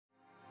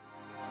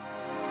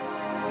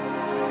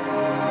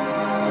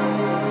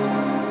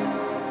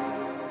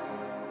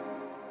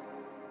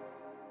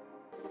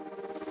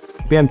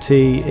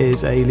BMT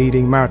is a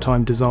leading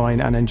maritime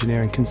design and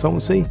engineering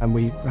consultancy, and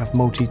we have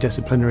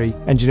multidisciplinary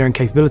engineering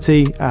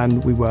capability,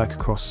 and we work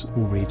across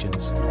all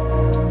regions.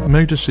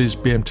 MODUS is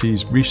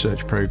BMT's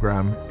research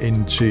programme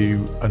into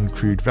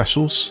uncrewed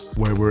vessels,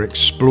 where we're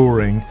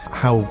exploring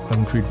how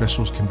uncrewed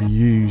vessels can be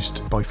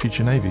used by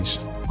future navies.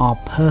 Our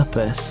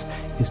purpose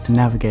is to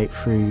navigate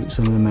through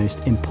some of the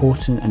most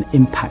important and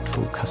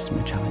impactful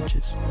customer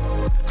challenges.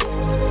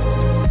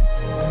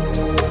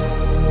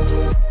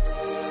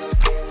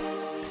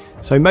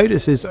 So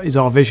MODUS is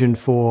our vision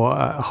for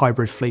a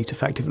hybrid fleet,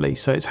 effectively.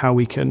 So it's how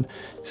we can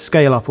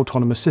scale up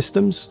autonomous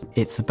systems.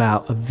 It's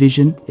about a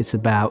vision, it's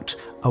about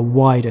a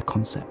wider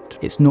concept.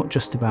 It's not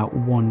just about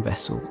one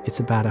vessel,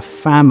 it's about a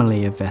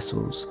family of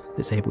vessels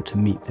that's able to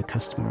meet the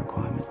customer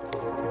requirement.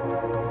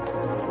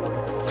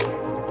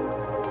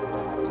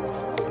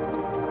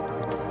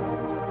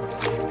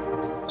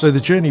 So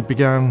the journey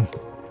began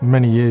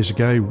many years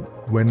ago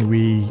when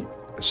we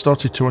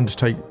started to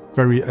undertake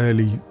very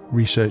early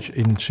research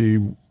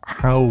into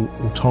how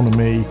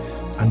autonomy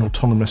and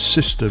autonomous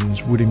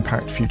systems would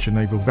impact future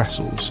naval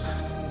vessels.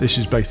 This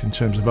is both in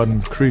terms of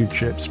uncrewed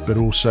ships, but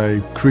also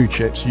crewed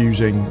ships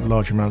using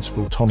large amounts of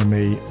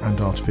autonomy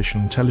and artificial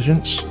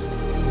intelligence.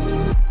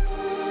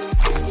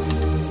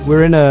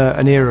 We're in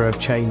an era of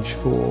change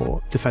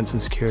for defence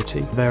and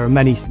security. There are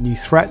many new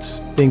threats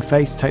being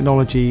faced.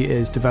 Technology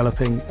is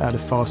developing at a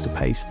faster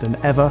pace than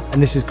ever,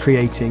 and this is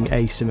creating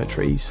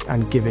asymmetries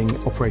and giving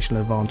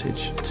operational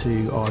advantage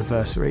to our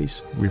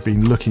adversaries. We've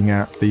been looking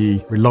at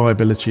the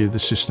reliability of the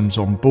systems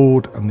on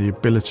board and the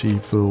ability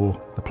for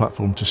the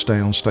platform to stay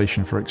on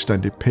station for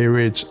extended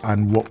periods,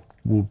 and what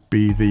will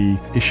be the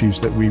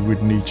issues that we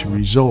would need to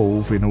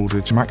resolve in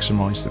order to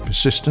maximise the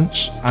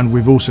persistence. And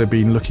we've also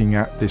been looking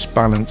at this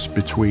balance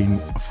between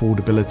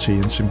affordability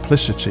and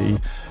simplicity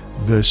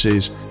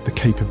versus the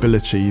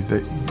capability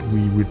that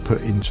we would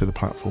put into the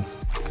platform.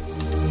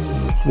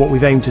 What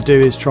we've aimed to do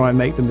is try and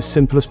make them as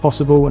simple as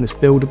possible and as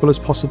buildable as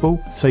possible,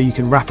 so you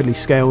can rapidly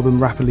scale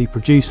them, rapidly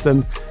produce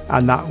them,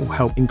 and that will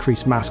help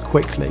increase mass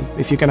quickly.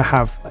 If you're going to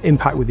have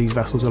impact with these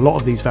vessels, a lot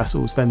of these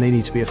vessels, then they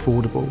need to be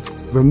affordable.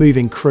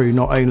 Removing crew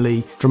not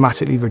only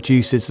dramatically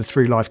reduces the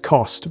through-life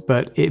cost,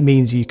 but it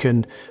means you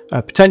can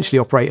potentially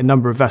operate a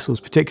number of vessels,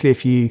 particularly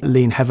if you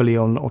lean heavily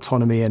on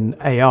autonomy and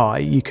AI,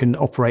 you can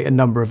operate a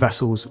number of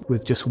vessels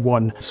with just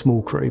one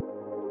small crew.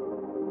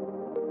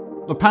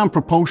 The power and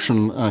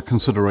propulsion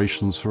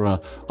considerations for an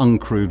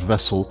uncrewed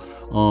vessel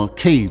are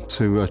key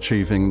to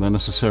achieving the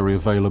necessary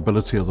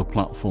availability of the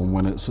platform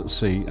when it's at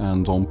sea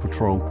and on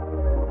patrol.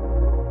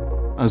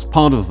 As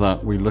part of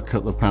that, we look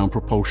at the power and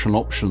propulsion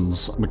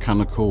options,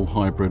 mechanical,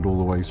 hybrid, all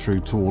the way through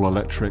to all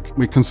electric.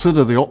 We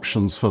consider the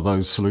options for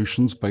those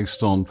solutions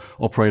based on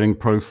operating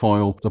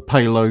profile, the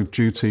payload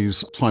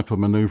duties, type of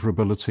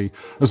manoeuvrability,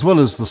 as well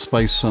as the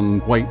space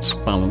and weight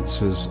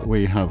balances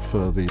we have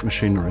for the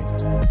machinery.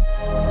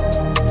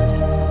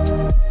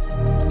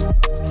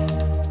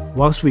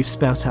 Whilst we've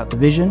spelt out the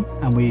vision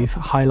and we've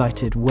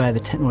highlighted where the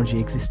technology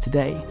exists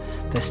today,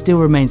 there still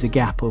remains a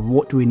gap of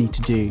what do we need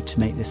to do to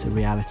make this a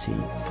reality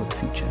for the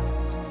future.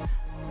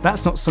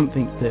 That's not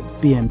something that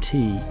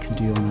BMT can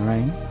do on our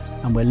own,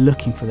 and we're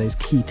looking for those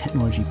key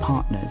technology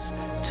partners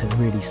to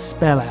really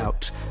spell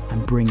out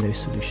and bring those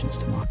solutions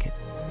to market.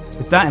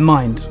 With that in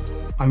mind,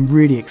 I'm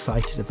really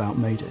excited about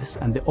MODUS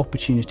and the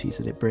opportunities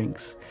that it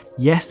brings.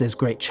 Yes, there's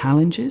great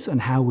challenges on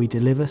how we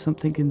deliver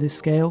something in this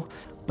scale,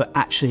 but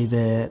actually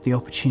the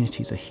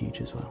opportunities are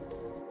huge as well.